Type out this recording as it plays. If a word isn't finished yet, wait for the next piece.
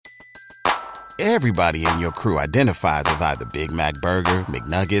Everybody in your crew identifies as either Big Mac Burger,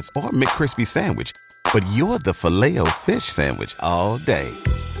 McNuggets, or McCrispy Sandwich. But you're the Filet-O-Fish Sandwich all day.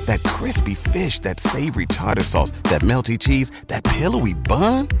 That crispy fish, that savory tartar sauce, that melty cheese, that pillowy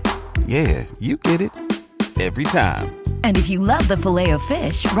bun. Yeah, you get it. Every time. And if you love the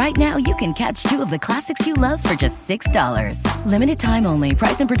Filet-O-Fish, right now you can catch two of the classics you love for just $6. Limited time only.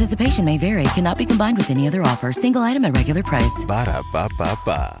 Price and participation may vary. Cannot be combined with any other offer. Single item at regular price.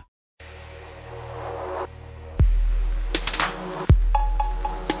 Ba-da-ba-ba-ba.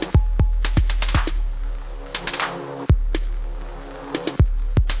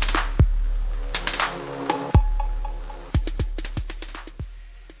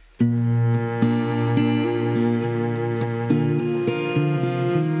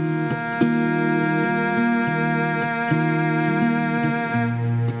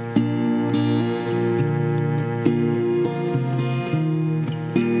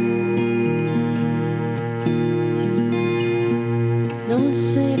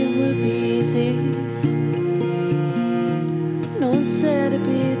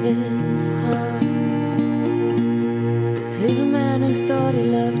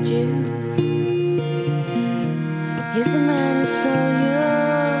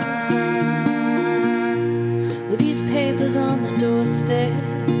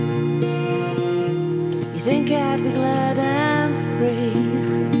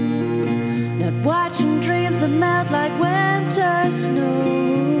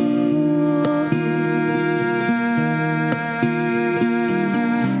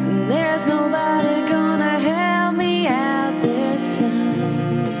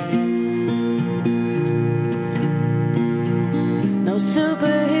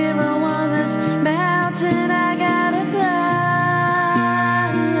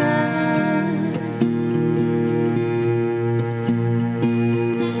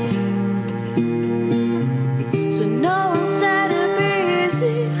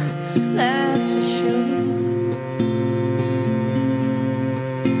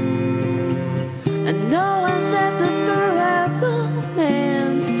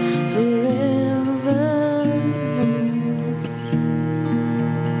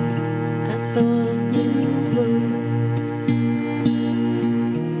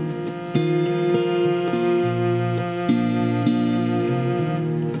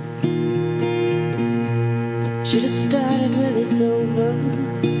 Should have started with it's over.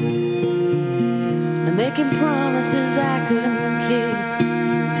 I'm making promises I couldn't keep.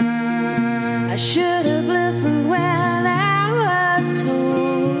 I should have listened when I was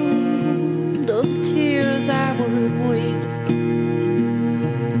told all the tears I would weep.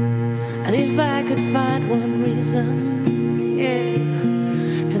 And if I could find one reason,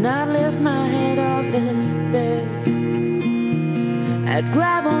 yeah, to not lift my head off this bed, I'd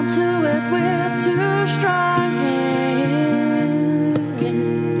grab onto it with 2 strong hands.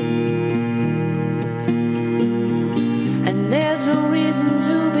 And there's no reason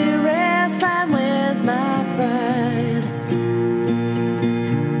to be wrestling with my pride.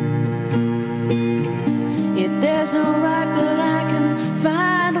 Yet there's no rock that I can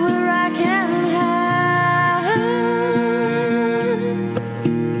find where I can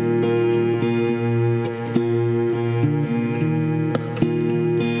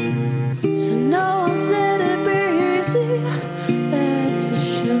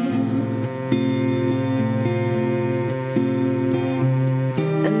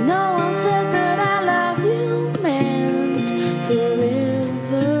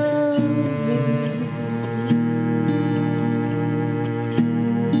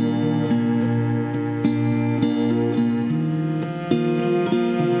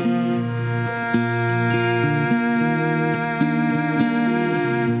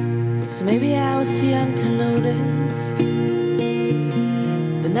maybe I was young to notice,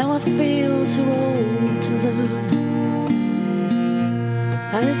 but now I feel too old to learn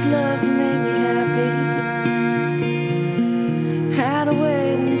how this love can make me happy, how to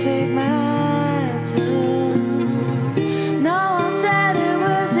wait and take my turn. No one said it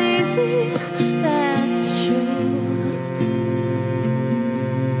was easy, that's for sure.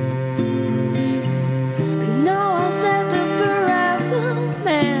 And no one said that forever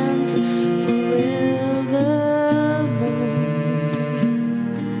meant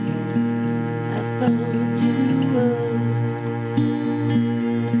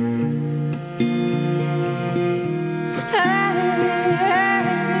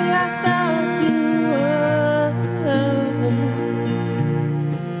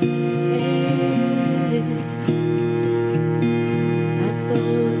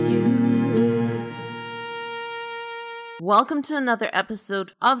welcome to another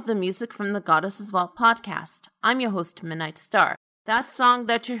episode of the Music from the Goddess's Vault podcast. I'm your host, Midnight Star. That song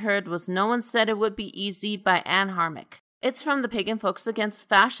that you heard was No One Said It Would Be Easy by Anne Harmich. It's from the Pagan Folks Against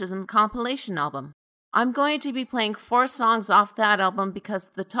Fascism compilation album. I'm going to be playing 4 songs off that album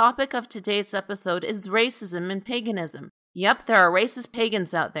because the topic of today's episode is racism and paganism. Yep, there are racist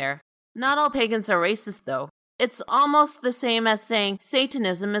pagans out there. Not all pagans are racist, though. It's almost the same as saying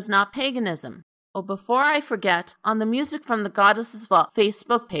Satanism is not paganism. Oh, before I forget, on the Music from the Goddess's Vault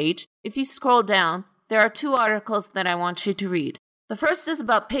Facebook page, if you scroll down, there are 2 articles that I want you to read. The first is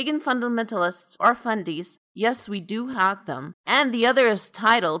about pagan fundamentalists or fundies. Yes, we do have them. And the other is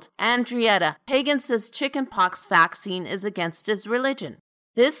titled, Andrietta, Pagan Says Chickenpox Vaccine is Against His Religion.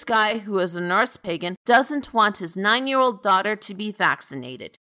 This guy, who is a Norse pagan, doesn't want his 9-year-old daughter to be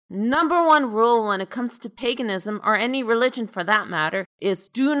vaccinated. Number 1 rule when it comes to paganism, or any religion for that matter, is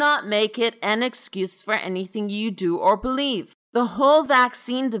do not make it an excuse for anything you do or believe. The whole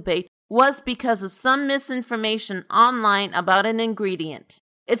vaccine debate was because of some misinformation online about an ingredient.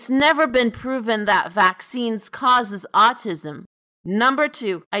 It's never been proven that vaccines causes autism. Number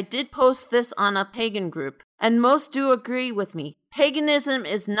 2, I did post this on a pagan group, and most do agree with me. Paganism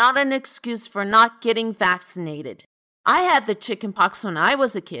is not an excuse for not getting vaccinated. I had the chickenpox when I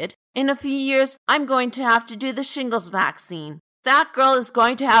was a kid. In a few years, I'm going to have to do the shingles vaccine. That girl is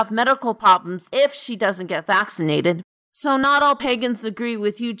going to have medical problems if she doesn't get vaccinated. So not all pagans agree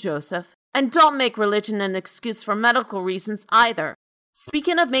with you, Joseph. And don't make religion an excuse for medical reasons either.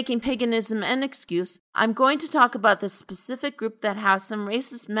 Speaking of making paganism an excuse, I'm going to talk about this specific group that has some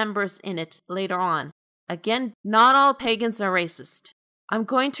racist members in it later on. Again, not all pagans are racist. I'm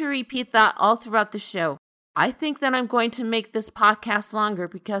going to repeat that all throughout the show. I think that I'm going to make this podcast longer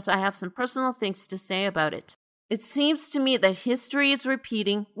because I have some personal things to say about it. It seems to me that history is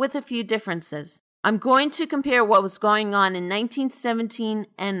repeating with a few differences. I'm going to compare what was going on in 1917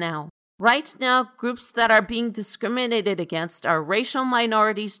 and now. Right now, groups that are being discriminated against are racial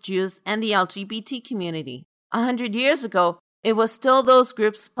minorities, Jews, and the LGBT community. 100 years ago, it was still those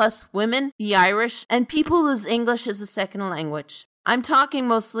groups plus women, the Irish, and people whose English is a second language. I'm talking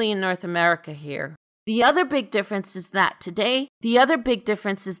mostly in North America here. The other big difference is that today,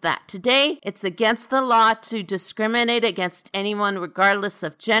 it's against the law to discriminate against anyone regardless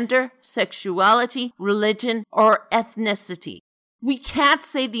of gender, sexuality, religion, or ethnicity. We can't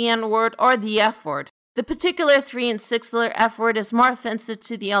say the N-word or the F-word. The particular 3 and 6-letter F-word is more offensive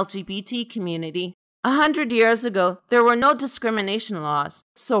to the LGBT community. 100 years ago, there were no discrimination laws,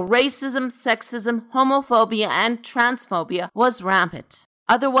 so racism, sexism, homophobia, and transphobia was rampant.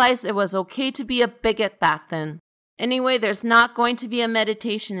 Otherwise, it was okay to be a bigot back then. Anyway, there's not going to be a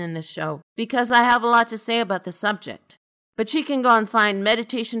meditation in this show, because I have a lot to say about the subject. But you can go and find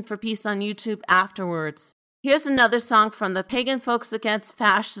Meditation for Peace on YouTube afterwards. Here's another song from the Pagan Folks Against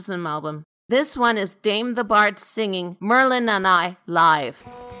Fascism album. This one is Dame the Bard singing Merlin and I live.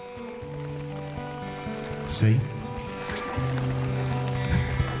 See?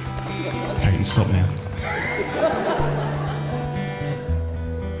 Okay, you can stop now.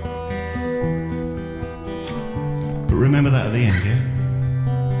 But remember that at the end, yeah?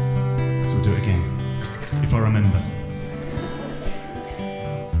 So we'll do it again. If I remember.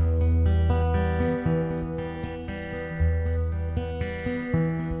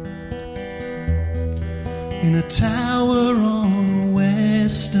 In a tower on a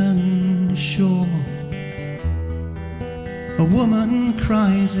western shore, a woman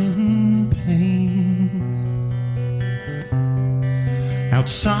cries in pain.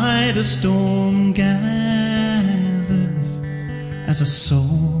 Outside a storm gathers as a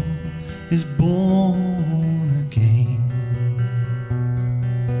soul is born again.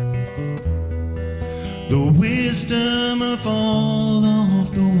 The wisdom of all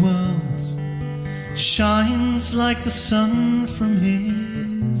of the worlds shines like the sun from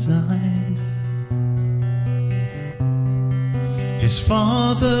his eyes. His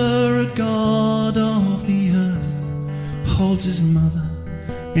father, a god of the earth, holds his mother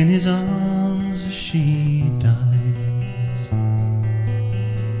in his arms as she dies.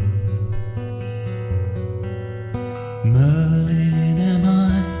 Merlin am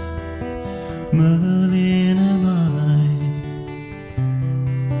I, Merlin am I,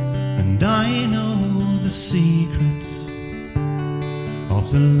 and I know the secrets of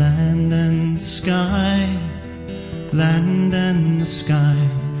the land and the sky, land and the sky,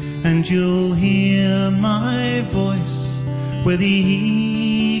 and you'll hear my voice where the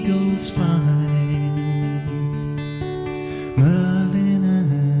eagles fly. Merlin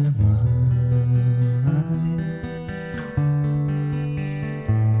am I.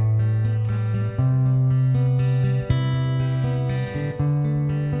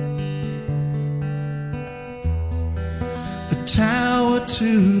 tower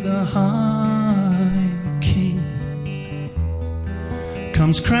to the high king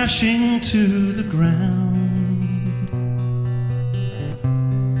comes crashing to the ground.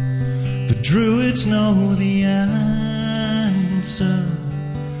 The druids know the answer.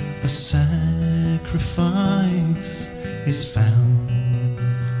 A sacrifice is found.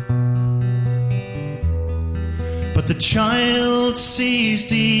 But the child sees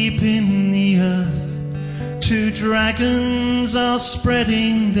deep in the earth 2 dragons are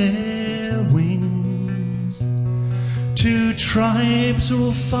spreading their wings. 2 tribes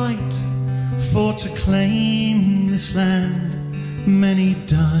will fight for to claim this land. Many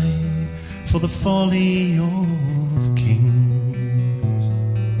die for the folly of kings.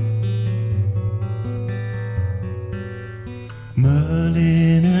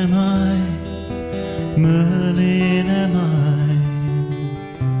 Merlin am I, Merlin am I,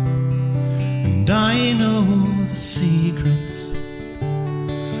 and I know the secrets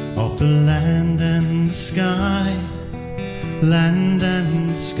of the land and the sky, land and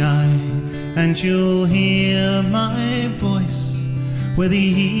the sky, and you'll hear my voice where the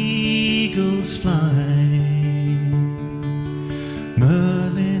eagles fly.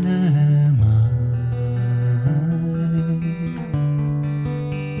 Merlin am I.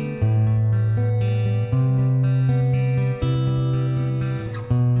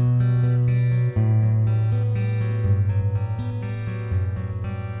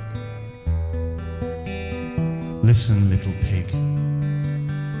 Listen, little pig,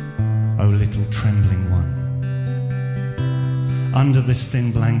 oh little trembling one. Under this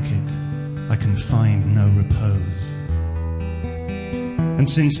thin blanket I can find no repose. And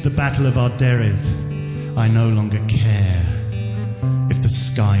since the Battle of Arderith, I no longer care if the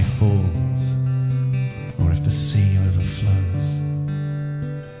sky falls or if the sea overflows.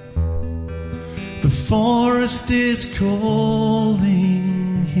 The forest is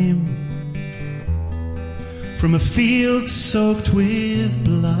calling him from a field soaked with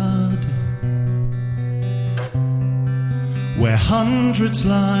blood, where hundreds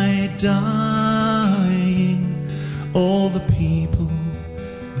lie dying, all the people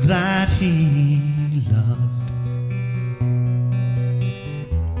that he loved.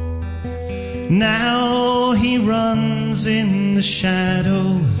 Now he runs in the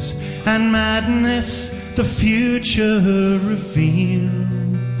shadows, and madness the future reveals,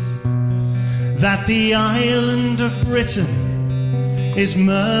 that the island of Britain is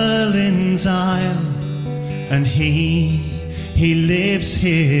Merlin's isle, and he lives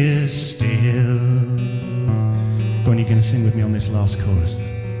here still. Go on, you're going to sing with me on this last chorus.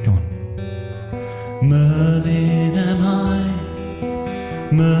 Go on. Merlin am I,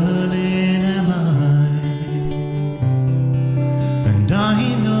 Merlin am I, and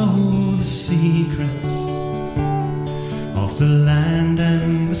I know the secrets of the land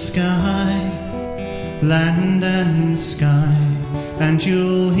and the sky, land and the sky, and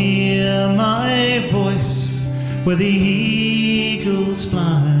you'll hear my voice where the eagles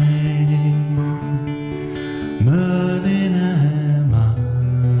fly. Merlin am I.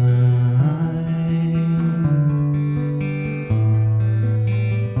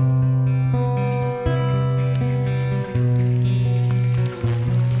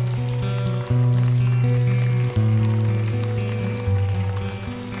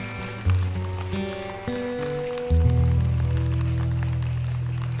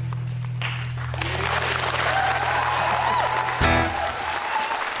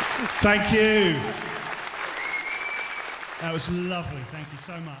 Thank you. That was lovely. Thank you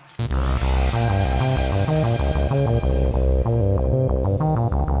so much.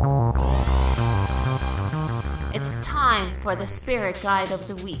 It's time for the Spirit Guide of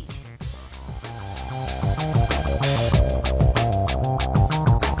the Week.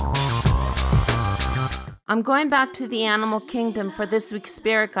 I'm going back to the animal kingdom for this week's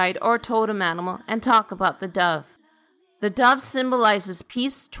Spirit Guide or totem animal and talk about the dove. The dove symbolizes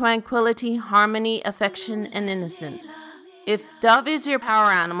peace, tranquility, harmony, affection, and innocence. If dove is your power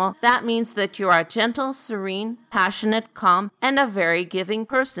animal, that means that you are gentle, serene, passionate, calm, and a very giving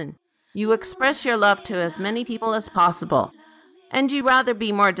person. You express your love to as many people as possible, and you rather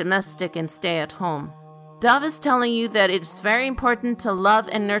be more domestic and stay at home. Dove is telling you that it's very important to love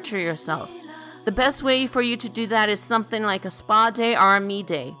and nurture yourself. The best way for you to do that is something like a spa day or a me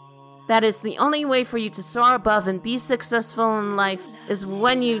day. That is the only way for you to soar above and be successful in life is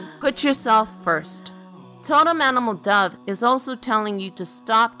when you put yourself first. Totem animal dove is also telling you to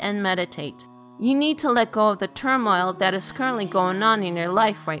stop and meditate. You need to let go of the turmoil that is currently going on in your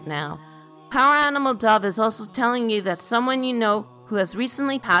life right now. Power animal dove is also telling you that someone you know who has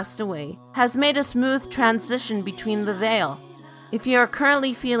recently passed away has made a smooth transition between the veil. If you are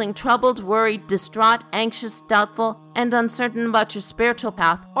currently feeling troubled, worried, distraught, anxious, doubtful, and uncertain about your spiritual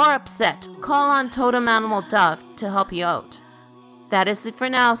path, or upset, call on Totem Animal Dove to help you out. That is it for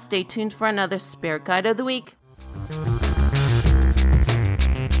now. Stay tuned for another Spirit Guide of the Week.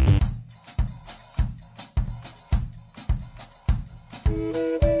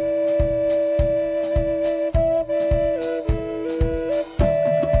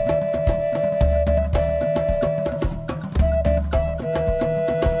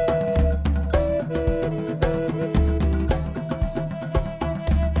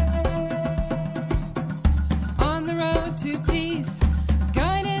 On the road to peace,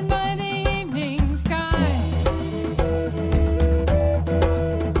 guided by the evening sky.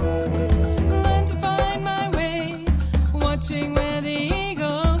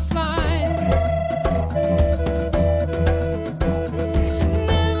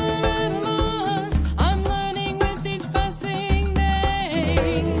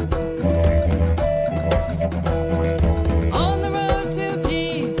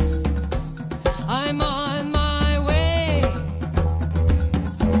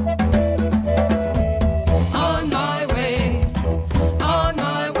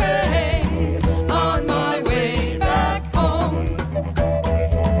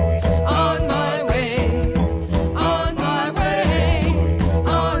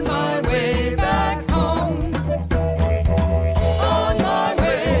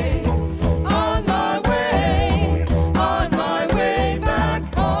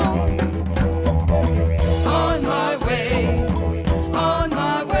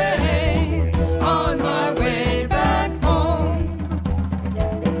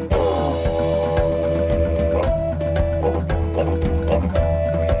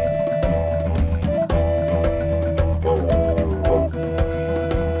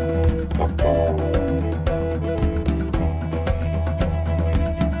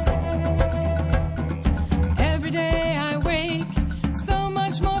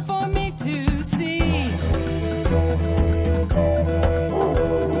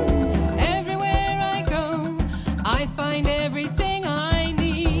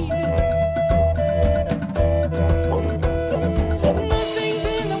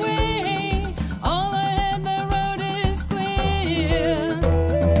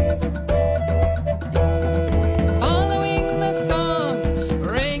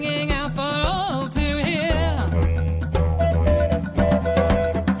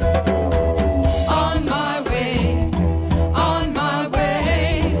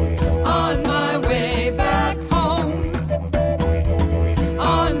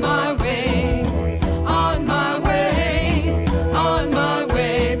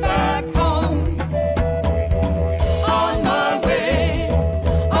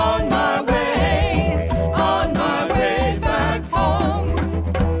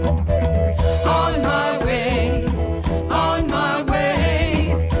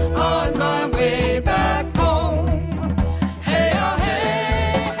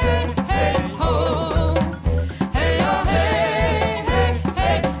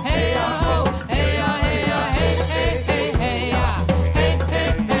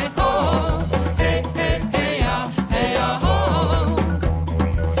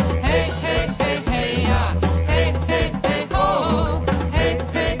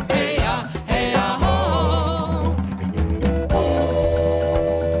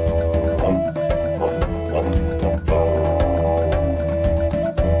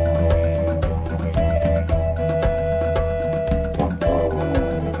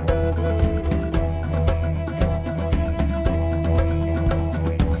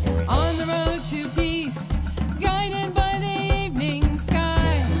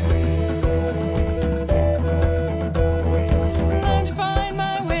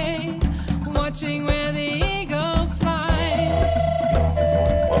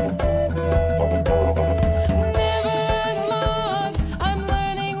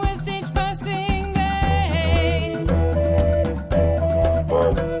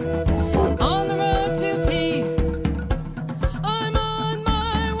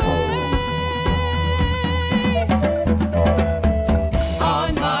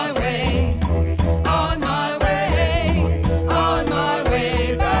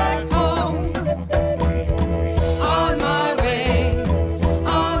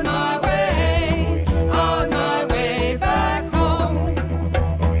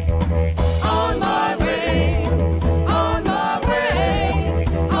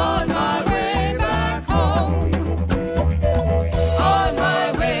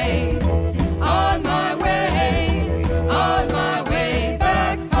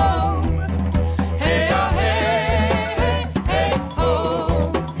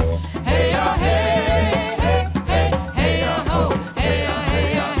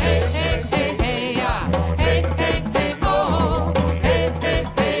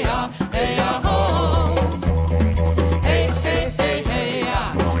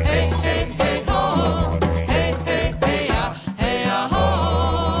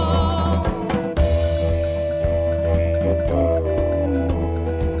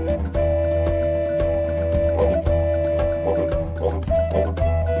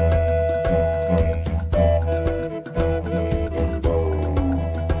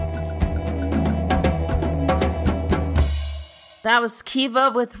 That was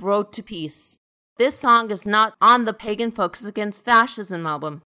Kiva with Road to Peace. This song is not on the Pagan Folks Against Fascism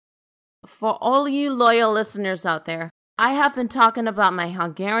album. For all you loyal listeners out there, I have been talking about my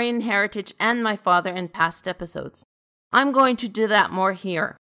Hungarian heritage and my father in past episodes. I'm going to do that more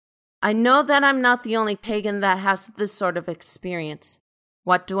here. I know that I'm not the only pagan that has this sort of experience.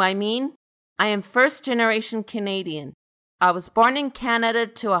 What do I mean? I am first-generation Canadian. I was born in Canada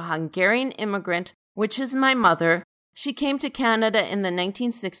to a Hungarian immigrant, which is my mother. She came to Canada in the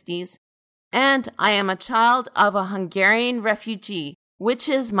 1960s. And I am a child of a Hungarian refugee, which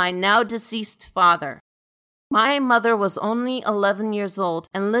is my now-deceased father. My mother was only 11 years old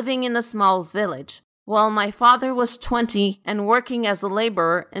and living in a small village, while my father was 20 and working as a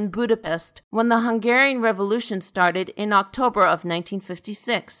laborer in Budapest when the Hungarian Revolution started in October of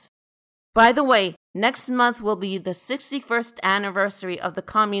 1956. By the way, next month will be the 61st anniversary of the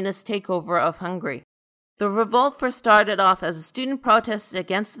communist takeover of Hungary. The revolt first started off as a student protest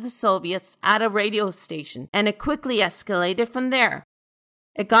against the Soviets at a radio station, and it quickly escalated from there.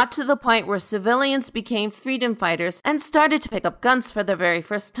 It got to the point where civilians became freedom fighters and started to pick up guns for the very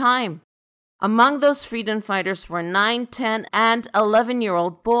first time. Among those freedom fighters were 9, 10, and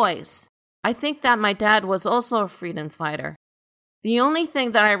 11-year-old boys. I think that my dad was also a freedom fighter. The only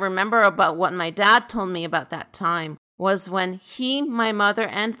thing that I remember about what my dad told me about that time was when he, my mother,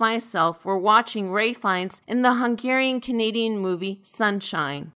 and myself were watching Ralph Fiennes in the Hungarian-Canadian movie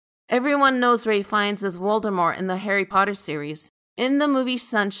Sunshine. Everyone knows Ralph Fiennes as Voldemort in the Harry Potter series. In the movie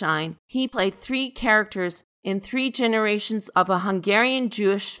Sunshine, he played 3 characters in 3 generations of a Hungarian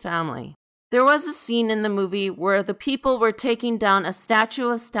Jewish family. There was a scene in the movie where the people were taking down a statue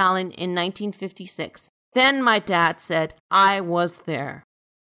of Stalin in 1956. Then my dad said, I was there.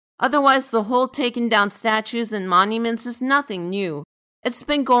 Otherwise, the whole taking down statues and monuments is nothing new. It's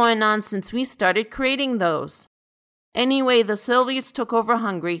been going on since we started creating those. Anyway, the Soviets took over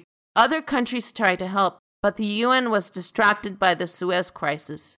Hungary. Other countries tried to help, but the UN was distracted by the Suez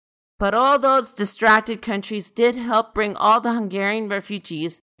Crisis. But all those distracted countries did help bring all the Hungarian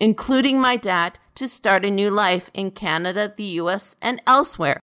refugees, including my dad, to start a new life in Canada, the US, and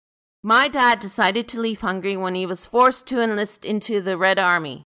elsewhere. My dad decided to leave Hungary when he was forced to enlist into the Red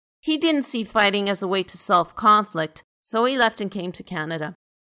Army. He didn't see fighting as a way to solve conflict, so he left and came to Canada.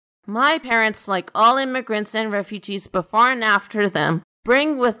 My parents, like all immigrants and refugees before and after them,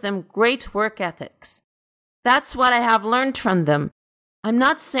 bring with them great work ethics. That's what I have learned from them. I'm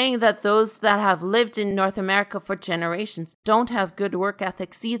not saying that those that have lived in North America for generations don't have good work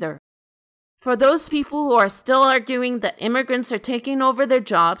ethics either. For those people who are still arguing that immigrants are taking over their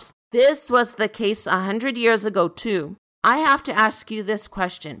jobs, this was the case 100 years ago too. I have to ask you this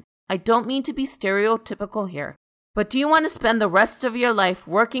question. I don't mean to be stereotypical here, but do you want to spend the rest of your life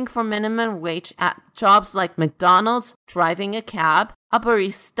working for minimum wage at jobs like McDonald's, driving a cab, a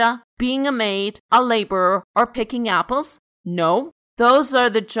barista, being a maid, a laborer, or picking apples? No. Those are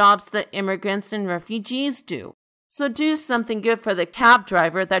the jobs that immigrants and refugees do. So do something good for the cab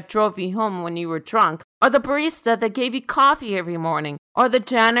driver that drove you home when you were drunk, or the barista that gave you coffee every morning, or the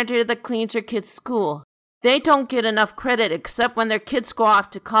janitor that cleans your kid's school. They don't get enough credit except when their kids go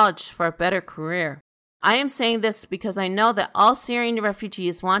off to college for a better career. I am saying this because I know that all Syrian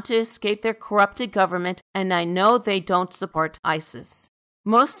refugees want to escape their corrupted government, and I know they don't support ISIS.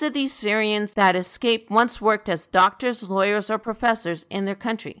 Most of these Syrians that escape once worked as doctors, lawyers, or professors in their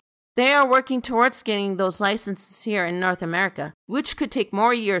country. They are working towards getting those licenses here in North America, which could take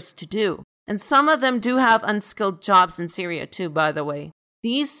more years to do. And some of them do have unskilled jobs in Syria too, by the way.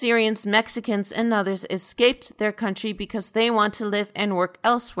 These Syrians, Mexicans, and others escaped their country because they want to live and work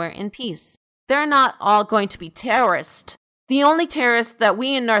elsewhere in peace. They're not all going to be terrorists. The only terrorists that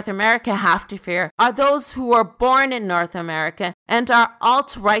we in North America have to fear are those who were born in North America and are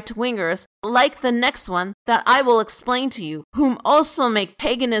alt-right wingers, like the next one that I will explain to you, whom also make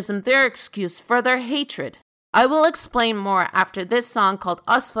paganism their excuse for their hatred. I will explain more after this song called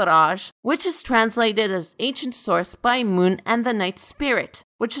Asfaraj, which is translated as Ancient Source by Moon and the Night Spirit,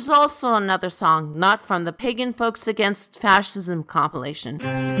 which is also another song not from the Pagan Folks Against Fascism compilation.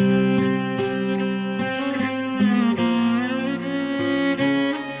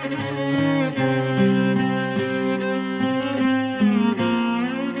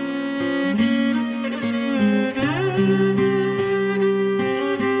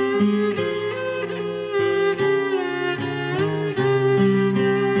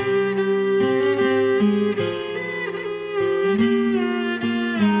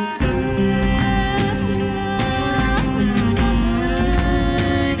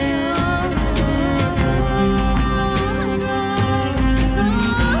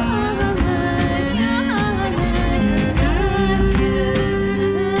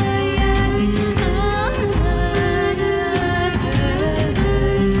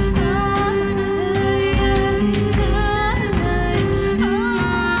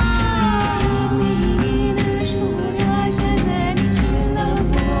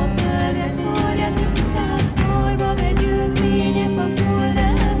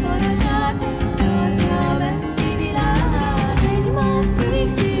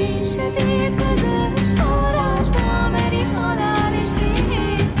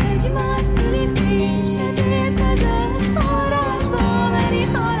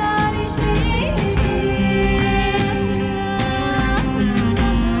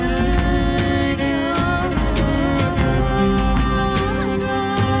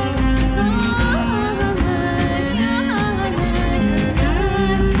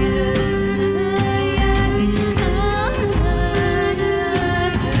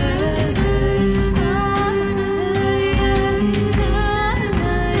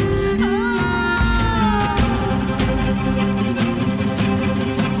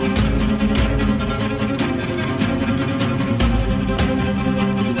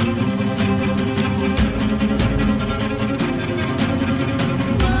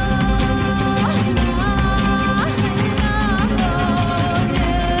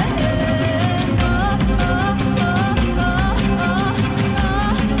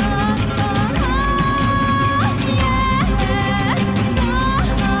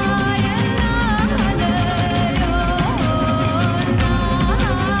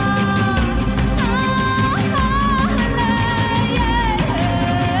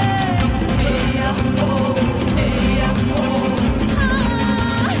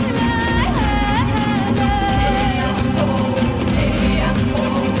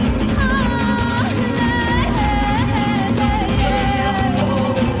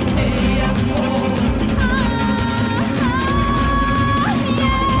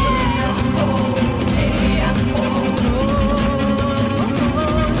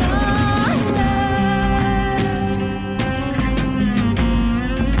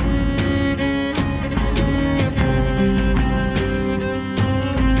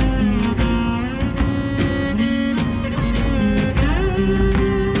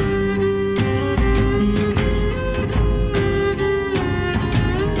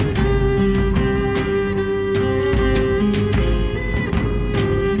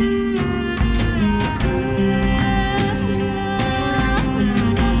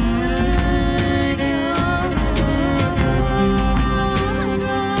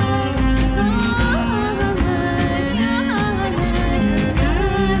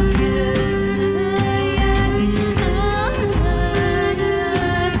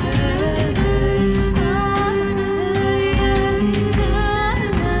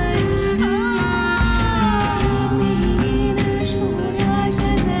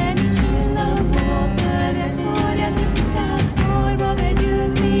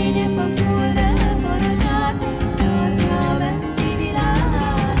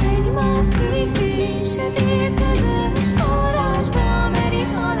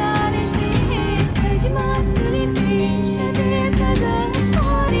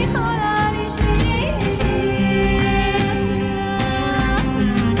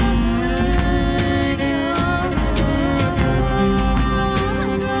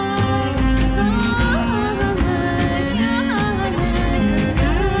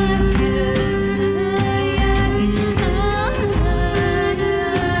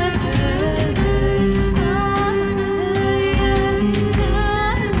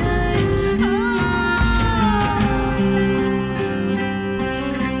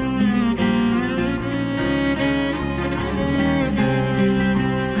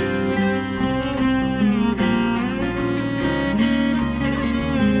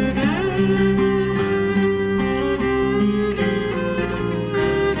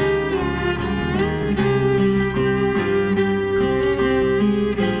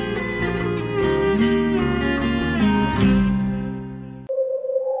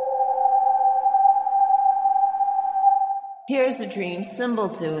 Here's a dream symbol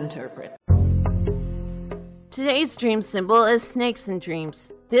to interpret. Today's dream symbol is snakes in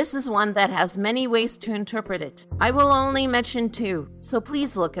dreams. This is one that has many ways to interpret it. I will only mention two, so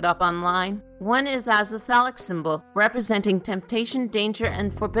please look it up online. One is as a phallic symbol, representing temptation, danger,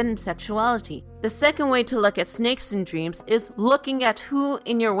 and forbidden sexuality. The second way to look at snakes in dreams is looking at who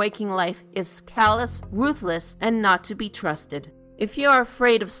in your waking life is callous, ruthless, and not to be trusted. If you are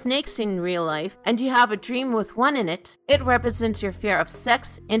afraid of snakes in real life and you have a dream with one in it, it represents your fear of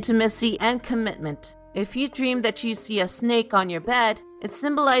sex, intimacy, and commitment. If you dream that you see a snake on your bed, it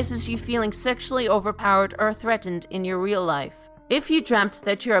symbolizes you feeling sexually overpowered or threatened in your real life. If you dreamt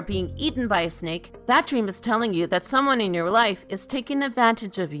that you are being eaten by a snake, that dream is telling you that someone in your life is taking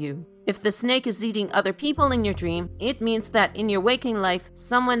advantage of you. If the snake is eating other people in your dream, it means that in your waking life,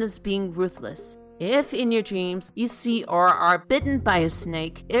 someone is being ruthless. If in your dreams you see or are bitten by a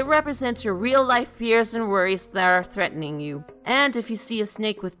snake, it represents your real-life fears and worries that are threatening you. And if you see a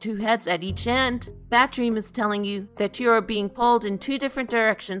snake with two heads at each end, that dream is telling you that you are being pulled in two different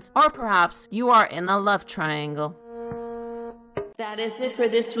directions, or perhaps you are in a love triangle. That is it for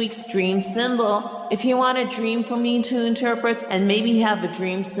this week's dream symbol. If you want a dream for me to interpret and maybe have a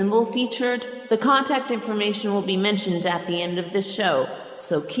dream symbol featured, the contact information will be mentioned at the end of the show.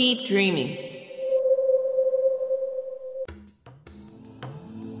 So keep dreaming.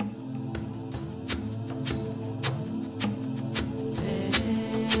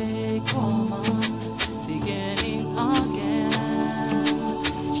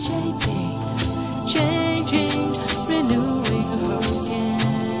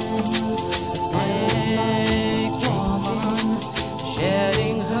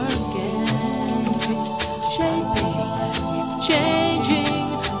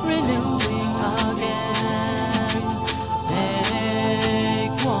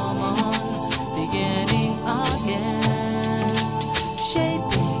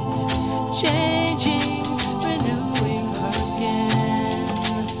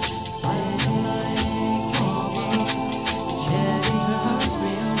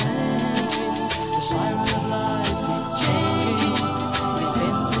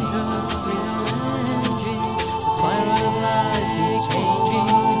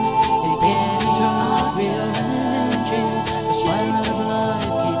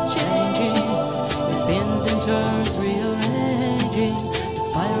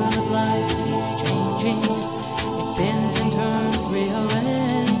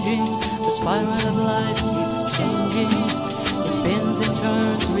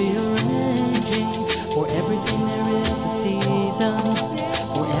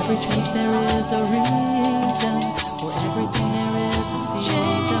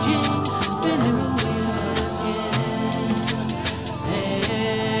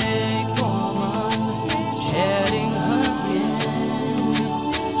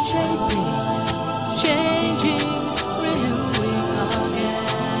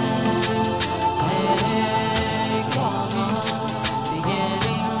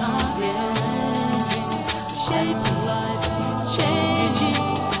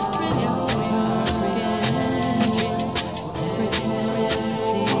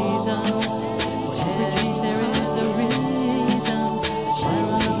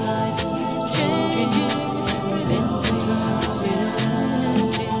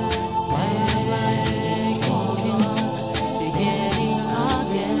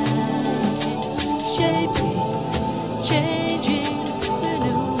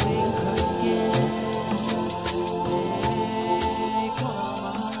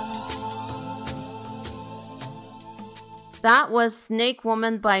 That was Snake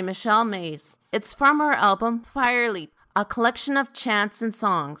Woman by Michelle Mays. It's from her album Fire Leap, a collection of chants and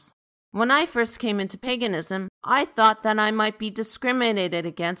songs. When I first came into paganism, I thought that I might be discriminated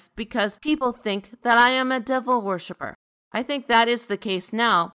against because people think that I am a devil worshiper. I think that is the case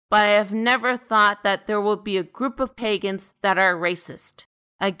now, but I have never thought that there will be a group of pagans that are racist.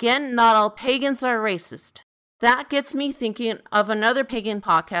 Again, not all pagans are racist. That gets me thinking of another pagan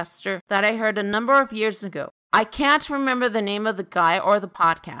podcaster that I heard a number of years ago. I can't remember the name of the guy or the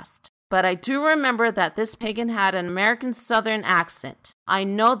podcast, but I do remember that this pagan had an American Southern accent. I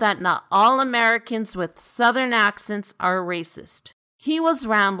know that not all Americans with Southern accents are racist. He was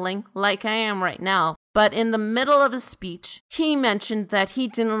rambling, like I am right now, but in the middle of his speech, he mentioned that he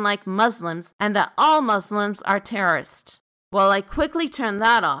didn't like Muslims and that all Muslims are terrorists. Well, I quickly turned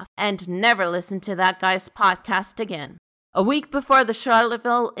that off and never listened to that guy's podcast again. A week before the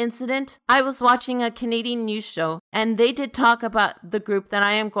Charlottesville incident, I was watching a Canadian news show, and they did talk about the group that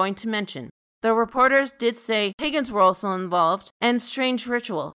I am going to mention. The reporters did say pagans were also involved, and strange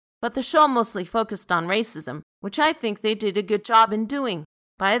ritual, but the show mostly focused on racism. which I think they did a good job in doing.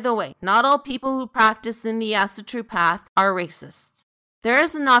 By the way, not all people who practice in the Asatru path are racists. There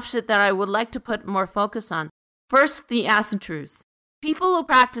is an offshoot that I would like to put more focus on. First, the Asatrus. People who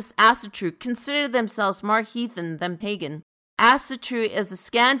practice Asatru consider themselves more heathen than pagan. Asatru is a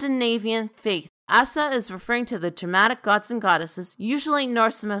Scandinavian faith. Asa is referring to the Germanic gods and goddesses, usually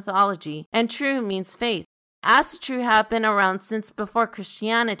Norse mythology, and true means faith. Asatru have been around since before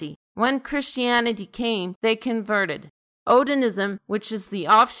Christianity. When Christianity came, they converted. Odinism, which is the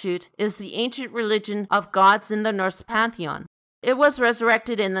offshoot, is the ancient religion of gods in the Norse pantheon. It was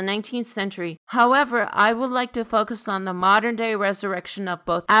resurrected in the 19th century. However, I would like to focus on the modern-day resurrection of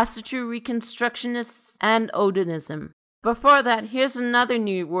both Asatru reconstructionists and Odinism. Before that, here's another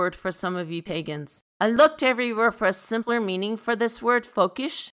new word for some of you pagans. I looked everywhere for a simpler meaning for this word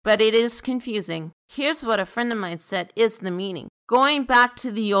folkish, but it is confusing. Here's what a friend of mine said is the meaning. Going back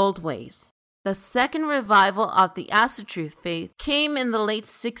to the old ways. The second revival of the Asatru faith came in the late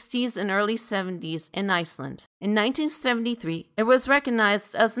 60s and early 70s in Iceland. In 1973, it was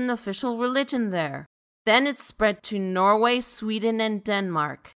recognized as an official religion there. Then it spread to Norway, Sweden, and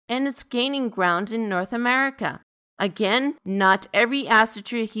Denmark, and it's gaining ground in North America. Again, not every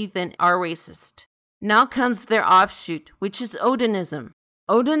Asatru heathen are racist. Now comes their offshoot, which is Odinism.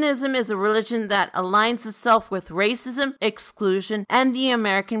 Odinism is a religion that aligns itself with racism, exclusion, and the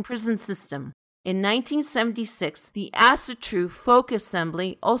American prison system. In 1976, the Asatru Folk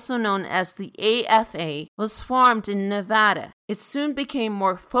Assembly, also known as the AFA, was formed in Nevada. It soon became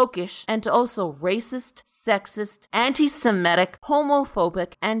more folkish and also racist, sexist, anti-Semitic,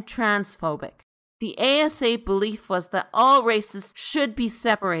 homophobic, and transphobic. The ASA belief was that all races should be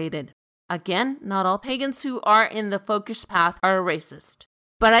separated. Again, not all pagans who are in the folkish path are racist.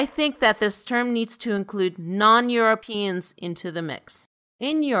 But I think that this term needs to include non-Europeans into the mix.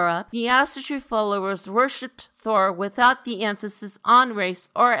 In Europe, the Asatru followers worshipped Thor without the emphasis on race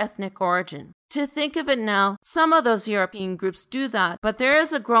or ethnic origin. To think of it now, some of those European groups do that, but there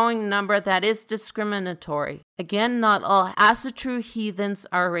is a growing number that is discriminatory. Again, not all Asatru heathens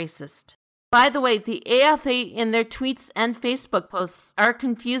are racist. By the way, the AFA in their tweets and Facebook posts are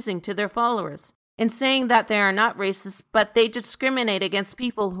confusing to their followers in saying that they are not racist, but they discriminate against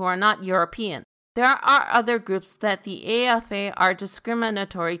people who are not European. There are other groups that the AFA are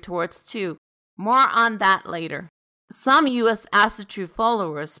discriminatory towards too. More on that later. Some U.S. Asatru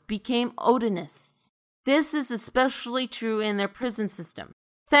followers became Odinists. This is especially true in their prison system,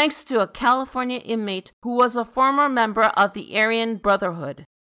 thanks to a California inmate who was a former member of the Aryan Brotherhood.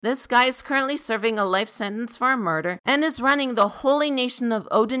 This guy is currently serving a life sentence for a murder and is running the Holy Nation of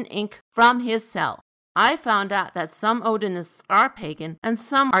Odin Inc. from his cell. I found out that some Odinists are pagan and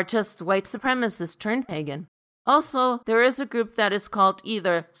some are just white supremacists turned pagan. Also, there is a group that is called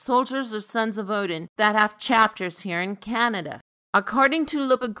either Soldiers or Sons of Odin that have chapters here in Canada. According to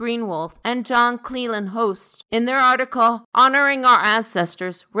Lupa Greenwolf and John Cleland Host, in their article, Honoring Our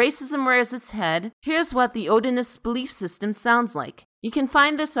Ancestors, Racism Rears Its Head, here's what the Odinist belief system sounds like. You can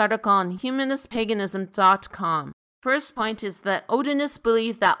find this article on humanistpaganism.com. First point is that Odinists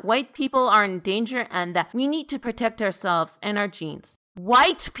believe that white people are in danger and that we need to protect ourselves and our genes.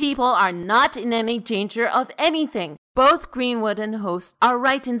 White people are not in any danger of anything. Both Greenwood and Host are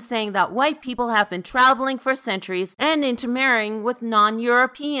right in saying that white people have been traveling for centuries and intermarrying with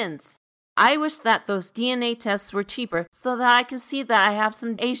non-Europeans. I wish that those DNA tests were cheaper so that I could see that I have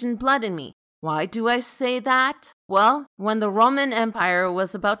some Asian blood in me. Why do I say that? Well, when the Roman Empire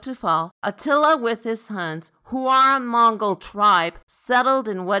was about to fall, Attila with his Huns, who are a Mongol tribe, settled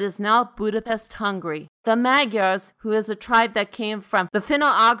in what is now Budapest, Hungary. The Magyars, who is a tribe that came from the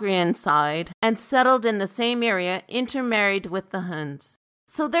Finno-Ugrian side and settled in the same area, intermarried with the Huns.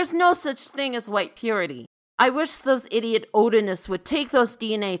 So there's no such thing as white purity. I wish those idiot Odinists would take those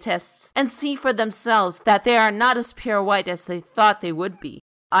DNA tests and see for themselves that they are not as pure white as they thought they would be.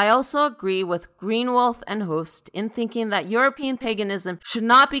 I also agree with Greenwolf and Host in thinking that European paganism should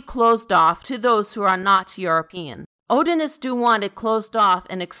not be closed off to those who are not European. Odinists do want it closed off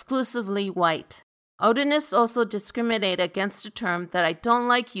and exclusively white. Odinists also discriminate against a term that I don't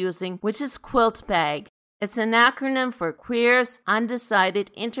like using, which is quilt bag. It's an acronym for queers,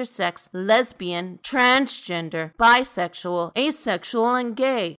 undecided, intersex, lesbian, transgender, bisexual, asexual, and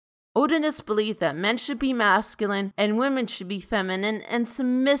gay. Odinists believe that men should be masculine and women should be feminine and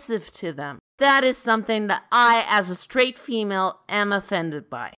submissive to them. That is something that I, as a straight female, am offended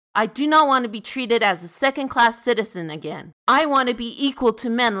by. I do not want to be treated as a second-class citizen again. I want to be equal to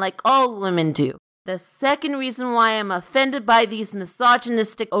men like all women do. The second reason why I'm offended by these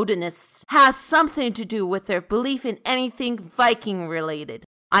misogynistic Odinists has something to do with their belief in anything Viking-related.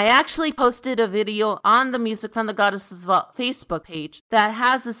 I actually posted a video on the Music from the Goddesses Vault Facebook page that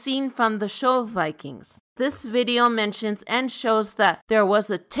has a scene from the show Vikings. This video mentions and shows that there was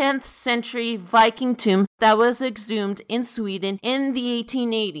a 10th century Viking tomb that was exhumed in Sweden in the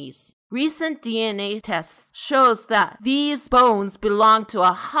 1880s. Recent DNA tests shows that these bones belong to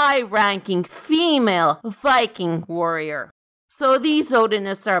a high-ranking female Viking warrior. So these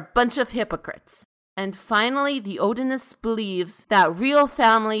Odinists are a bunch of hypocrites. And finally, the Odinist believes that real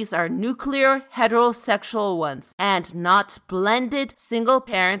families are nuclear heterosexual ones and not blended single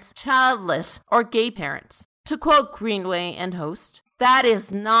parents, childless, or gay parents. To quote Greenway and host, that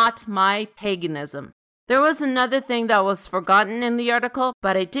is not my paganism. There was another thing that was forgotten in the article,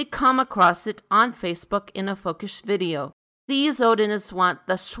 but I did come across it on Facebook in a Folkish video. These Odinists want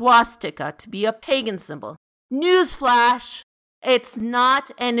the swastika to be a pagan symbol. Newsflash! It's not,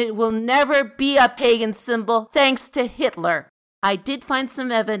 and it will never be a pagan symbol thanks to Hitler. I did find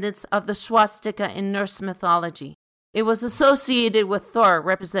some evidence of the swastika in Norse mythology. It was associated with Thor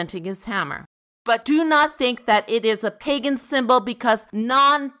representing his hammer. But do not think that it is a pagan symbol because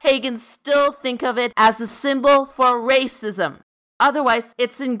non-pagans still think of it as a symbol for racism. Otherwise,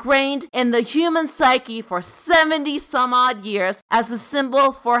 it's ingrained in the human psyche for 70 some odd years as a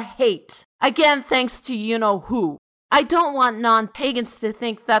symbol for hate. Again, thanks to you-know-who. I don't want non-pagans to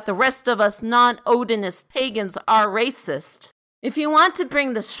think that the rest of us non-Odinist pagans are racist. If you want to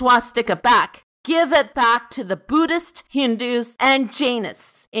bring the swastika back, give it back to the Buddhists, Hindus, and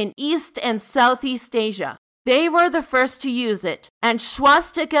Jainists in East and Southeast Asia. They were the first to use it, and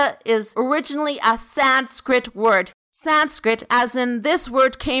swastika is originally a Sanskrit word. Sanskrit, as in this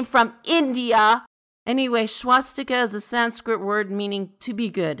word came from India. Anyway, swastika is a Sanskrit word meaning to be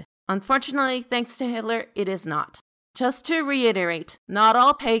good. Unfortunately, thanks to Hitler, it is not. Just to reiterate, not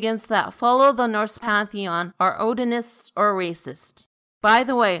all pagans that follow the Norse pantheon are Odinists or racists. By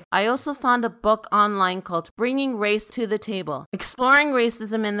the way, I also found a book online called Bringing Race to the Table, Exploring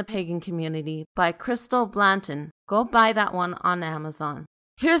Racism in the Pagan Community by Crystal Blanton. Go buy that one on Amazon.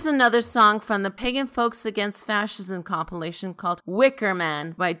 Here's another song from the Pagan Folks Against Fascism compilation called Wicker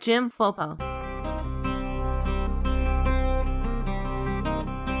Man by Jim Fopo.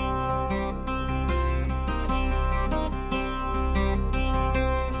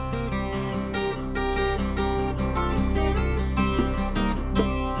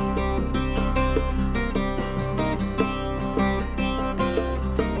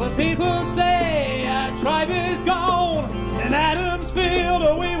 People say our tribe is gone, and Adam's field,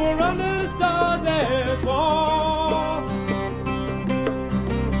 or we were under the stars as one.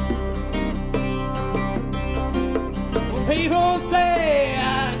 People say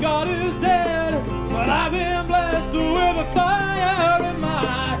our God is dead, but I've been blessed with a fire in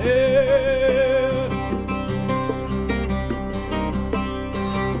my head.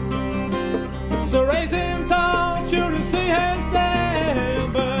 So raising tall children, see and stand.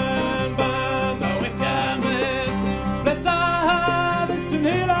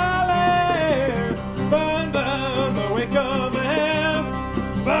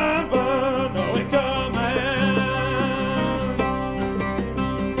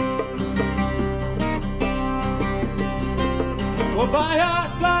 By our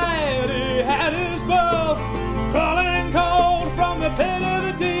side he had his bow, calling cold from the pit of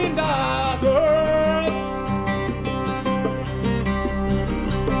the deep dark earth.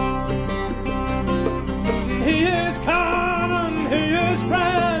 He is common, he is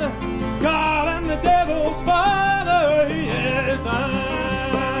friend, calling the devil's father, he is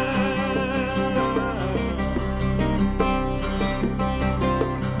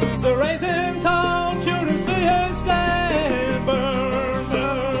so raising tall children, see and stand.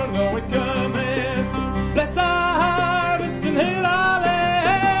 Bless our harvest and heal our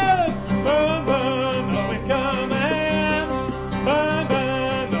land. Burn,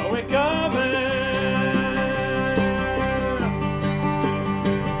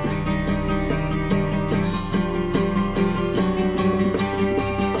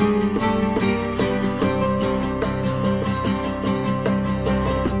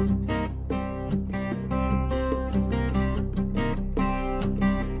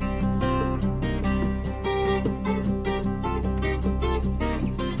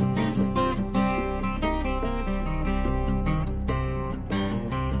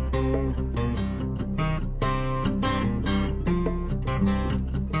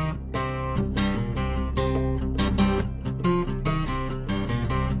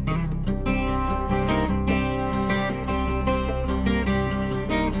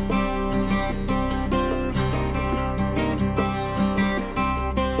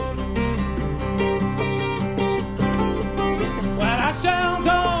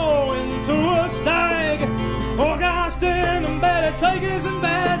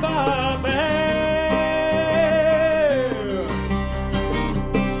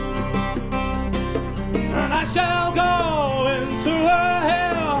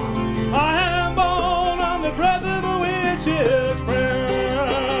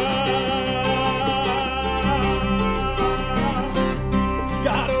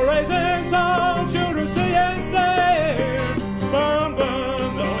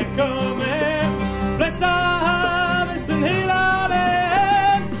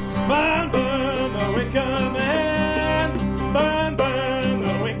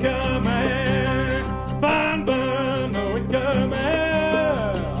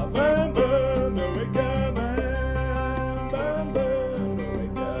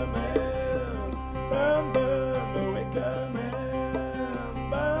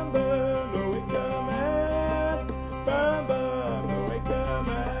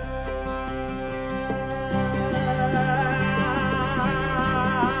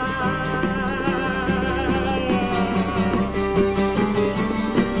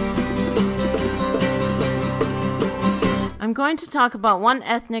 going to talk about one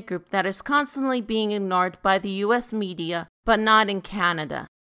ethnic group that is constantly being ignored by the US media, but not in Canada.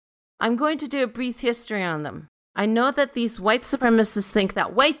 I'm going to do a brief history on them. I know that these white supremacists think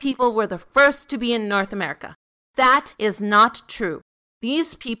that white people were the first to be in North America. That is not true.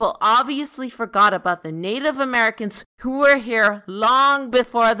 These people obviously forgot about the Native Americans who were here long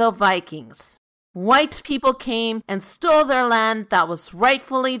before the Vikings. White people came and stole their land that was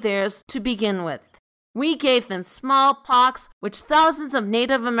rightfully theirs to begin with. We gave them smallpox, which thousands of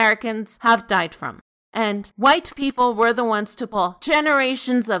Native Americans have died from. And white people were the ones to pull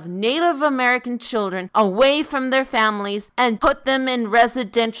generations of Native American children away from their families and put them in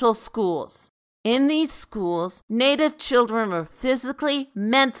residential schools. In these schools, Native children were physically,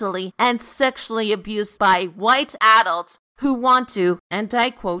 mentally, and sexually abused by white adults who want to, and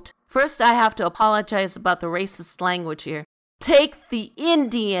I quote, "First I have to apologize about the racist language here, take the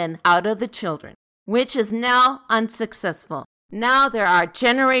Indian out of the children," which is now unsuccessful. Now there are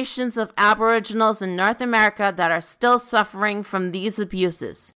generations of Aboriginals in North America that are still suffering from these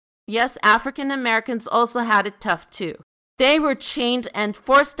abuses. Yes, African Americans also had it tough too. They were chained and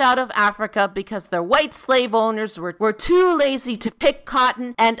forced out of Africa because their white slave owners were too lazy to pick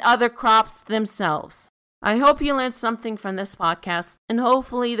cotton and other crops themselves. I hope you learned something from this podcast, and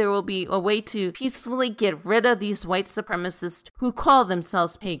hopefully there will be a way to peacefully get rid of these white supremacists who call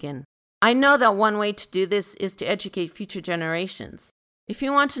themselves pagan. I know that one way to do this is to educate future generations. If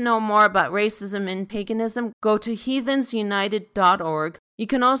you want to know more about racism and paganism, go to heathensunited.org. You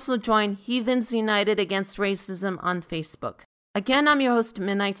can also join Heathens United Against Racism on Facebook. Again, I'm your host,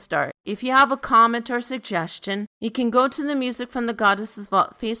 Midnight Star. If you have a comment or suggestion, you can go to the Music from the Goddess's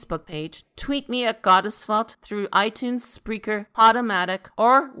Vault Facebook page, tweet me at Goddess Vault through iTunes, Spreaker, Podomatic,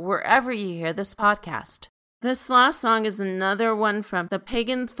 or wherever you hear this podcast. This last song is another one from the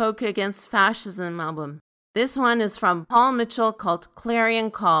Pagan Folk Against Fascism album. This one is from Paul Mitchell called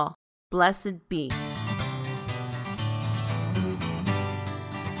Clarion Call. Blessed be.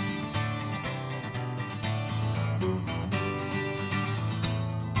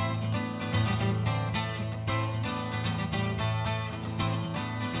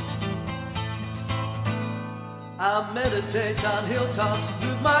 I meditate on hilltops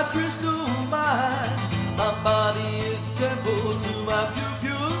with my crystal mind. My body is a temple to my pure,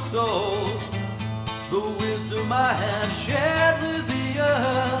 pure soul. The wisdom I have shared with the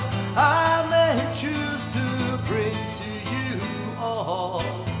earth, I may choose to bring to you all.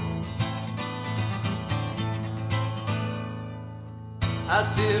 I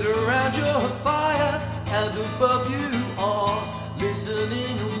sit around your fire and above you all,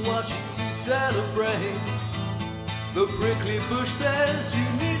 listening and watching you celebrate. The prickly bush says you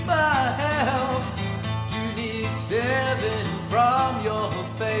need my help. You need saving from your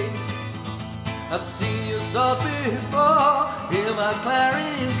fate. I've seen you salt before, hear my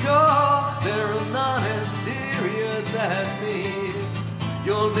clarion call. There are none as serious as me.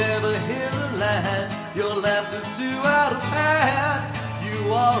 You'll never hear the land, your laughter's too out of hand.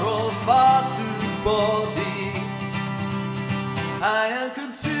 You are all far too bawdy. I am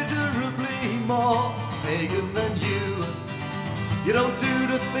considerably more pagan than you. You don't do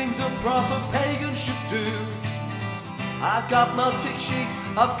the things a proper pagan should do. I've got my tick sheet,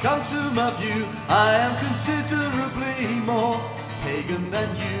 I've come to my view. I am considerably more pagan than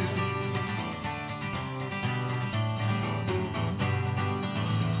you.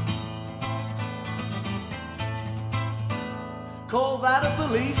 Call that a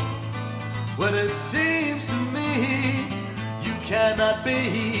belief when it seems to me you cannot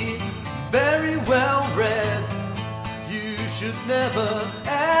be very well read. You should never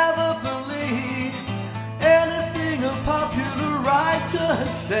ever believe anything a popular writer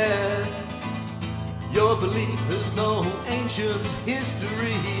said. Your belief has no ancient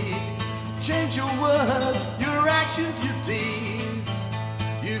history. Change your words, your actions, your deeds.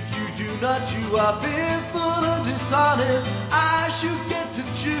 If you do not, you are fearful and dishonest. I should get to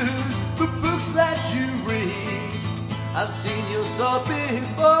choose the books that you read. I've seen your sword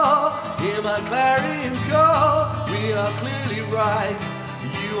before, hear my clarion call. We are clearly right,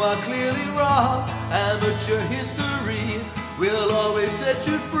 you are clearly wrong. Amateur history will always set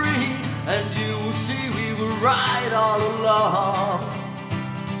you free, and you will see we were right all along.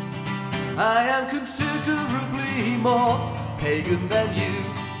 I am considerably more pagan than you.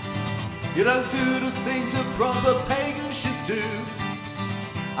 You don't do the things a proper pagan should do.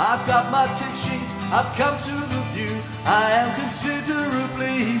 I've got my tick sheets, I've come to the view. I am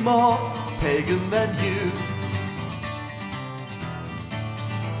considerably more pagan than you.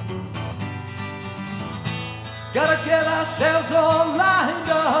 Gotta get ourselves all lined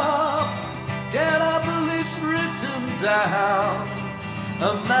up, get our beliefs written down. down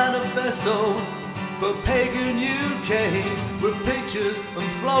a manifesto for pagan UK with pictures and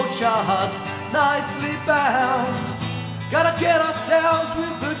flowcharts nicely bound. Gotta get ourselves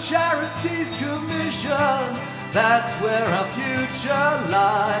with the Charities Commission. That's where our future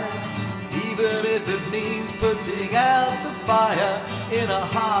lies, even if it means putting out the fire in our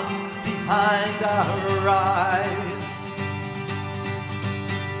hearts behind our eyes.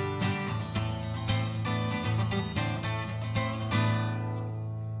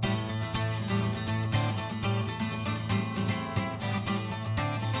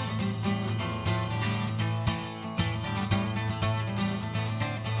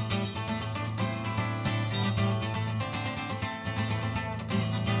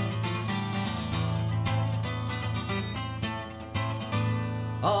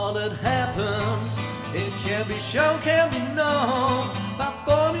 All that happens, it can be shown, can be known by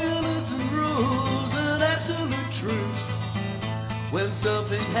formulas and rules and absolute truths. When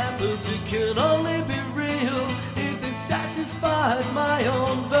something happens, it can only be real if it satisfies my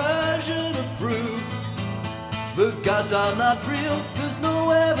own version of proof. The gods are not real, there's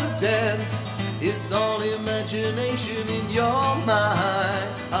no evidence. It's all imagination in your mind.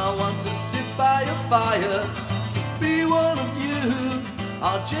 I want to sit by your fire, to be one of you.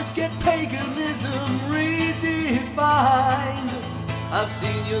 I'll just get paganism redefined. I've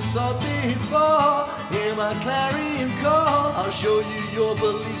seen your sword before, hear my clarion call. I'll show you your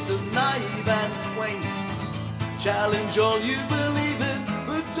beliefs are naive and quaint. Challenge all you believe in,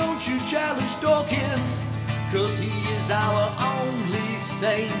 but don't you challenge Dawkins, 'cause he is our only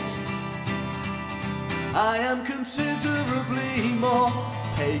saint. I am considerably more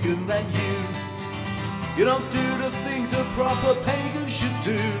pagan than you. You don't do the things a proper pagan should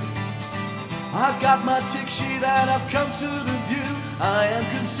do. I've got my tick sheet and I've come to the view. I am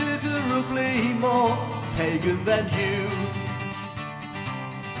considerably more pagan than you.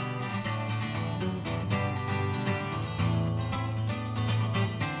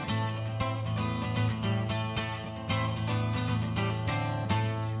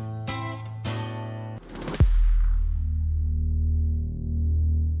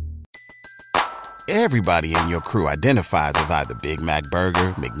 Everybody in your crew identifies as either Big Mac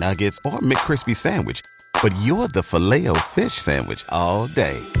Burger, McNuggets, or McCrispy Sandwich. But you're the Filet-O-Fish Sandwich all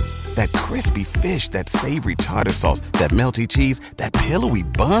day. That crispy fish, that savory tartar sauce, that melty cheese, that pillowy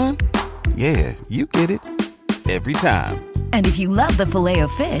bun. Yeah, you get it. Every time. And if you love the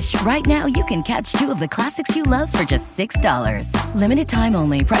Filet-O-Fish, right now you can catch two of the classics you love for just $6. Limited time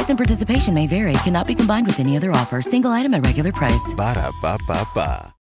only. Price and participation may vary. Cannot be combined with any other offer. Single item at regular price. Ba-da-ba-ba-ba.